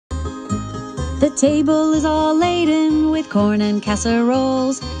The table is all laden with corn and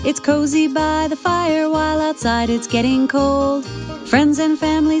casseroles. It's cozy by the fire while outside it's getting cold. Friends and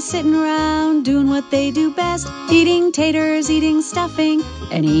family sitting around doing what they do best, eating taters, eating stuffing,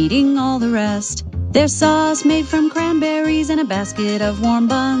 and eating all the rest. There's sauce made from cranberries and a basket of warm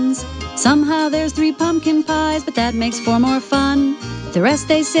buns. Somehow there's 3 pumpkin pies, but that makes 4 more fun. The rest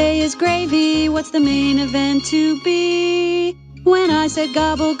they say is gravy. What's the main event to be? When I said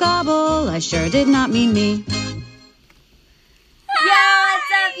gobble gobble, I sure did not mean me. Yo,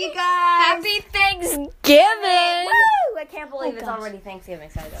 what's up, you guys? Happy Thanksgiving! Woo! I can't believe it's already Thanksgiving.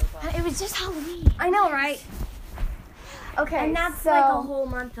 Sorry, that was loud. It was just Halloween. I know, right? Okay, And that's so... like a whole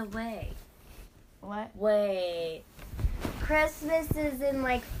month away. What? Wait. Christmas is in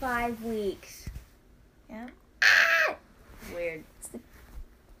like 5 weeks. Yeah. Weird.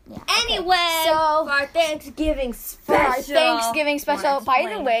 Yeah. Anyway, so our Thanksgiving special. By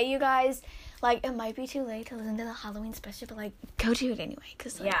the way, you guys, like, it might be too late to listen to the Halloween special, but, like, go do it anyway.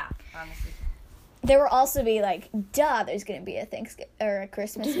 Cause, like, Yeah, honestly. there will also be, like, there's going to be a Thanksgiving or a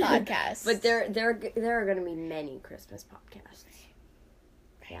Christmas podcast. But there are going to be many Christmas podcasts.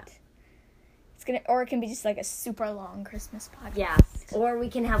 Right. Yeah. Or it can be just, like, a super long Christmas podcast. Yeah. Or we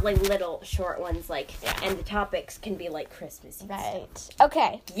can have, like, little short ones, like, and the topics can be, like, Christmassy. Right.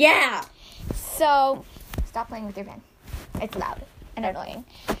 Okay. Yeah. So, stop playing with your pen. It's loud and annoying.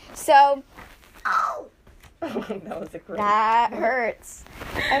 So, Ow! That was a great. that hurts.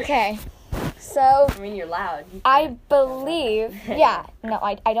 Okay. So, I mean, you're loud. I believe,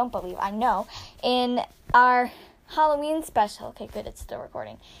 I don't believe, I know, in our Halloween special, okay, good, it's still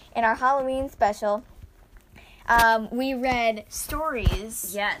recording. In our Halloween special, we read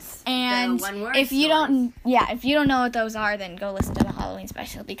stories. Yes. And the one-word if you stories. if you don't know what those are, then go listen to the Halloween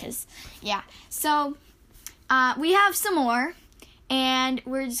special because, So, we have some more, and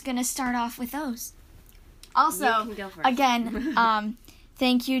we're just going to start off with those. Also, You can go first. again,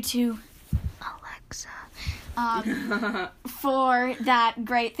 thank you to Alexa for that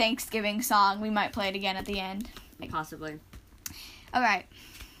great Thanksgiving song. We might play it again at the end. Possibly. All right.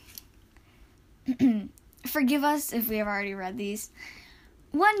 Forgive us if we have already read these.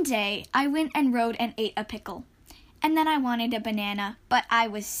 One day, I went and rode and ate a pickle. And then I wanted a banana, but I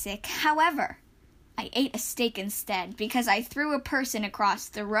was sick. However, I ate a steak instead because I threw a person across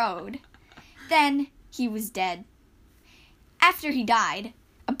the road. Then he was dead. After he died,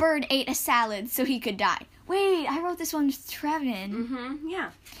 a bird ate a salad so he could die. Wait, I wrote this one with Trevin. Mm-hmm,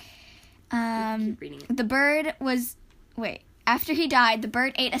 yeah. Keep reading it. The bird was... Wait. After he died, the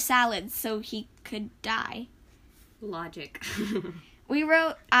bird ate a salad so he could die. Logic.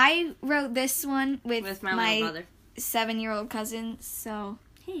 I wrote this one with my little brother. 7-year-old cousin, so...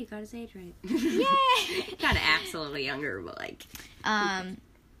 Hey, you got his age right. Yay! Kind of acts a little younger, but like...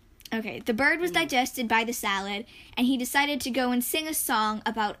 Okay, the bird was digested by the salad, and he decided to go and sing a song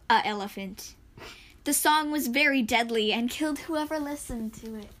about an elephant. The song was very deadly and killed whoever listened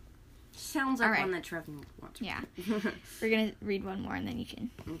to it. Sounds like All right. one that Trevor would watch. Yeah. We're going to read one more, and then you can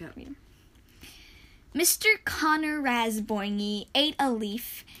Okay. read them. Mr. Connor Rasboingy ate a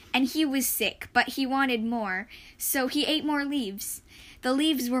leaf, and he was sick, but he wanted more, so he ate more leaves. The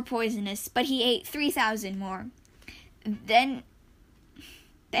leaves were poisonous, but he ate 3,000 more. Then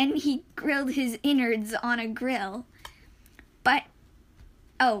he grilled his innards on a grill.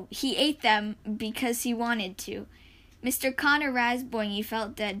 He ate them because he wanted to. Mr. Connor Rasboingy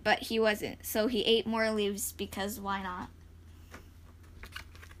felt dead, but he wasn't, so he ate more leaves because why not?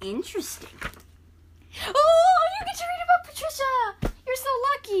 Interesting. Oh, you get to read about Patricia! You're so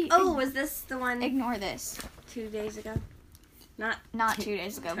lucky! Oh, was this the one Ignore this. 2 days ago? Not 2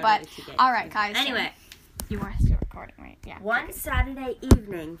 days ago, Totally but... 2 days. Alright, guys. Anyway. You are still recording, right? Yeah. One Saturday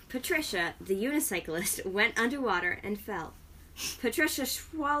evening, Patricia, the unicyclist, went underwater and fell. Patricia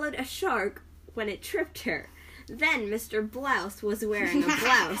swallowed a shark when it tripped her. Then Mr. Blouse was wearing a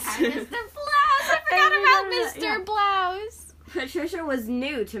blouse. Mr. Blouse! I forgot about Mr. Yeah. Blouse! Patricia was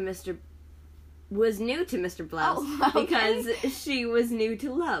new to Mr. Blouse Oh, okay. because she was new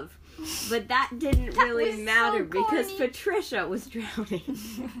to love. But that didn't really was so matter because corny. Patricia was drowning.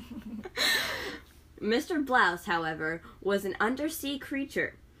 Mr. Blouse, however, was an undersea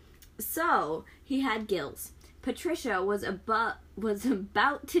creature, so he had gills. Patricia was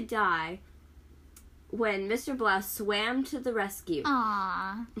about to die when Mr. Blouse swam to the rescue.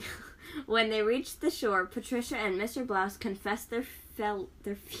 Aww. When they reached the shore, Patricia and Mr. Blouse confessed their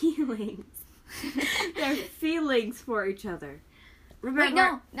feelings. Their feelings for each other. Remember?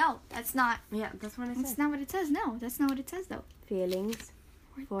 Wait, no, that's not. Yeah, that's what I said. That's not what it says. No, that's not what it says, though. Feelings.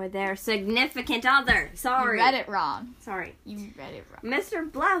 For their significant other. Sorry. You read it wrong. Sorry. You read it wrong.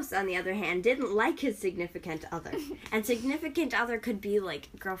 Mr. Blouse, on the other hand, didn't like his significant other. And significant other could be like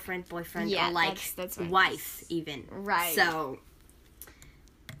girlfriend, boyfriend, or like that's what wife, even. Right. So,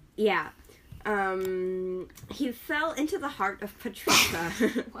 yeah. He fell into the heart of Patricia.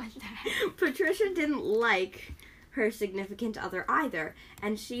 What the heck? Patricia didn't like her significant other either,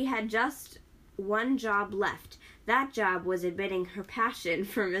 and she had just one job left. That job was admitting her passion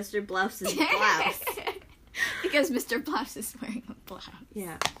for Mr. Blouse's blouse. Because Mr. Blouse is wearing a blouse.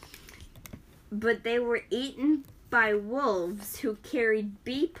 Yeah. But they were eaten by wolves who carried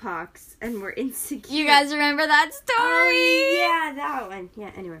bee pox and were insecure. You guys remember that story? Oh, yeah, that one.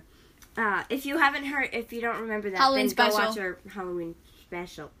 Yeah, anyway. If you don't remember that, Halloween then go special. watch our Halloween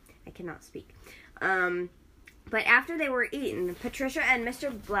special. I cannot speak. But after they were eaten, Patricia and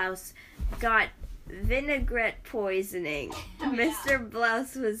Mr. Blouse got vinaigrette poisoning. Mr.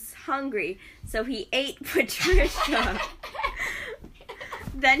 Blouse was hungry, so he ate Patricia.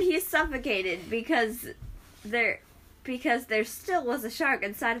 Then he suffocated because there still was a shark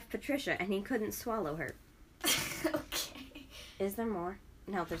inside of Patricia, and he couldn't swallow her. Okay. Is there more?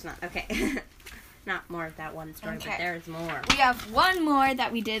 No, there's not. Okay. Not more of that one story, Okay. but there's more. We have one more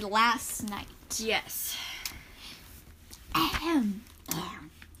that we did last night. Yes. Ahem.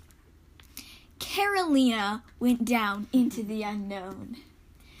 Carolina went down into the unknown.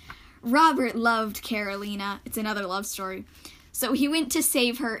 Robert loved Carolina. It's another love story. So he went to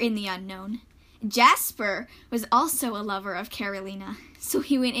save her in the unknown. Jasper was also a lover of Carolina. So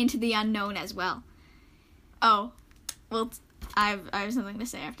he went into the unknown as well. Oh, well, I have something to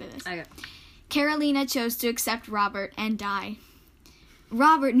say after this. Okay. Carolina chose to accept Robert and die.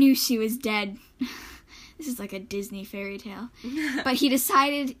 Robert knew she was dead. This is like a Disney fairy tale. But he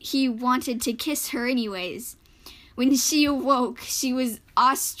decided he wanted to kiss her anyways. When she awoke, she was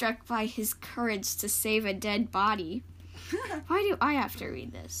awestruck by his courage to save a dead body. Why do I have to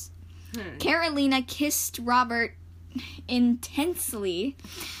read this? Carolina kissed Robert intensely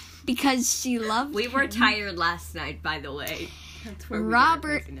because she loved We were him. tired last night, by the way. That's where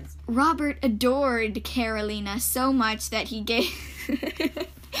Robert adored Carolina so much that he gave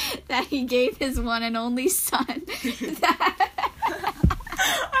his one and only son. I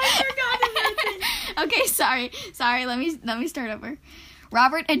forgot Okay, sorry. Let me start over.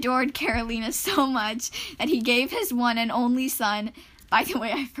 Robert adored Carolina so much that he gave his one and only son. By the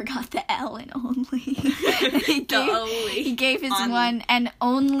way, I forgot the L in only. He gave his one and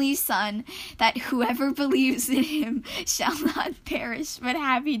only son, that whoever believes in him shall not perish but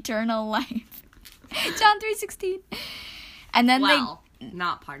have eternal life. John 3:16. And then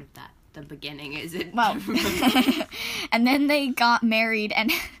not part of that. The beginning is it. Well, and then they got married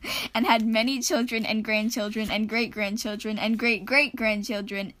and had many children and grandchildren and great-grandchildren and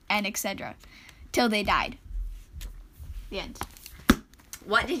great-great-grandchildren and etc. till they died. The end.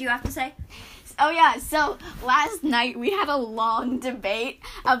 What did you have to say? Oh yeah, so last night we had a long debate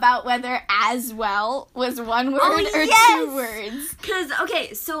about whether as well was one word or two words. Because,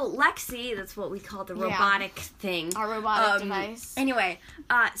 okay, so Lexi, that's what we call the robotic thing. Our robotic device. Anyway,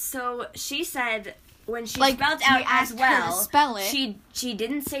 so she said when she Like, spelled we out asked as her to well, spell it. she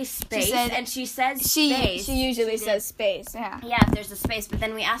didn't say space, She said- and she says space. She usually says space, yeah. Yeah, if there's a space, but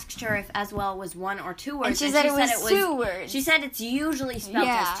then we asked her if as well was one or two words. And she said it was 2 words. She said it's usually spelled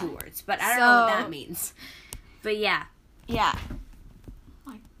Yeah. as 2 words, but I don't know what So- that means. But yeah. Yeah.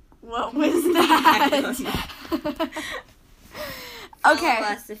 Like, what was that? Okay. Follow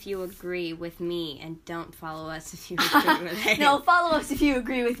us if you agree with me, and don't follow us if you agree with him. No, follow us if you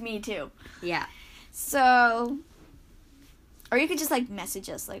agree with me too. Yeah. So, or you could just like message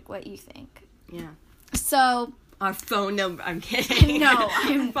us like what you think. Yeah. So, Our phone number. I'm kidding. No,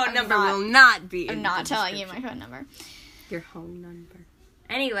 Our phone I'm number not- will not be. I'm in not the telling you description. my phone number. Your home number.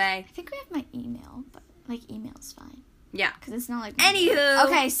 Anyway. I think we have my email, but like email's fine Yeah. because it's not like. Anywho.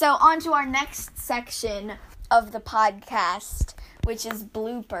 Okay, so on to our next section of the podcast, which is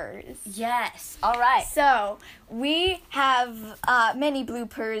bloopers. Yes. All right. So we have many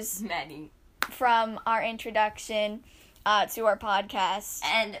bloopers Many. from our introduction to our podcast.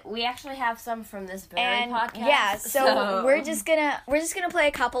 And we actually have some from this very And podcast. yeah, so we're just gonna play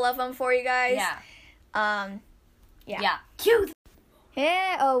a couple of them for you guys. Yeah. Yeah. Cue.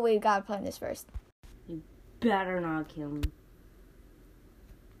 Yeah. Oh, we gotta play this first. You better not kill me.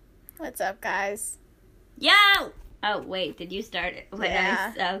 What's up, guys? Yo! Oh, wait, did you start it?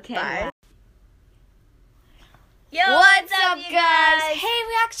 Yeah. Okay. Bye. Yo, What's up, you guys? Hey,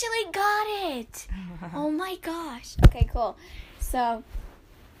 we actually got it. Oh my gosh. Okay, cool. So,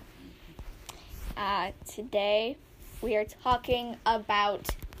 today We are talking about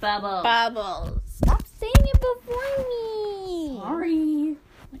Bubbles. bubbles. Stop saying it before me. Sorry.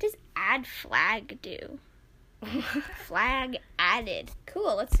 What does add flag do? Flag added.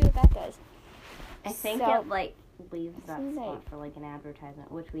 Cool, let's see what that does. I think So- it like leaves that Seems spot like- for like an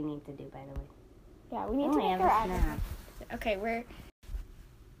advertisement, which we need to do, by the way. Yeah, we need Oh, to I make have our a ad. snap. Okay, we're...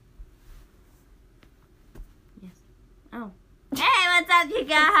 Oh. Hey, what's up, you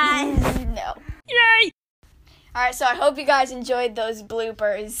guys? No. Yay! Alright, so I hope you guys enjoyed those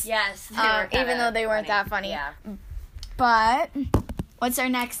bloopers. Yes. Even though they weren't that funny. Yeah. But, what's our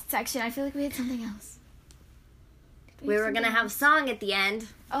next section? I feel like we had something else. We were gonna have a song at the end.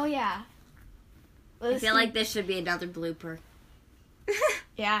 Oh, yeah. I feel like this should be another blooper.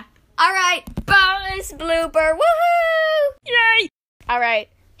 Yeah. Alright, bonus blooper. Woohoo! Yay! Alright,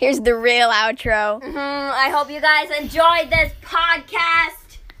 here's the real outro. I hope you guys enjoyed this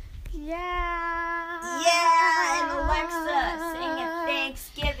podcast. Yeah. Yeah, and Alexa, sing a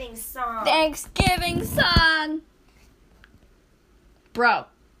Thanksgiving song. Thanksgiving song. Bro.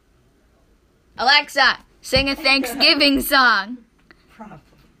 Alexa, sing a Thanksgiving song.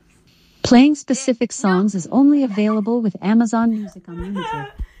 Playing specific songs is only available with Amazon Music Unlimited.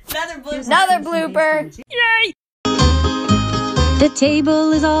 Another blooper. The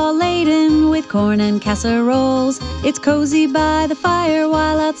table is all laden with corn and casseroles. It's cozy by the fire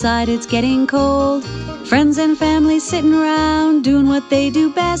while outside it's getting cold. Friends and family sitting around doing what they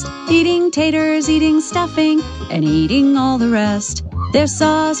do best. Eating taters, eating stuffing, and eating all the rest. There's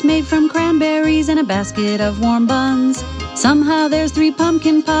sauce made from cranberries and a basket of warm buns. Somehow there's 3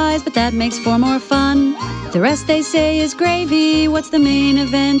 pumpkin pies, but that makes 4 more fun. The rest they say is gravy. What's the main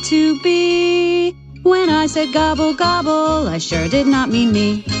event to be? When I said gobble gobble, I sure did not mean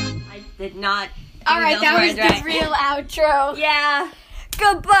me. I did not. Alright, those that was words the right. real outro. Yeah.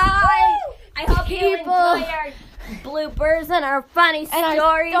 Goodbye. I hope you People. enjoy our bloopers and our funny And our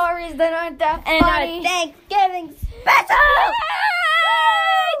stories stories that aren't that and funny. our Thanksgiving special.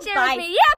 Cheers Bye. me. Yep.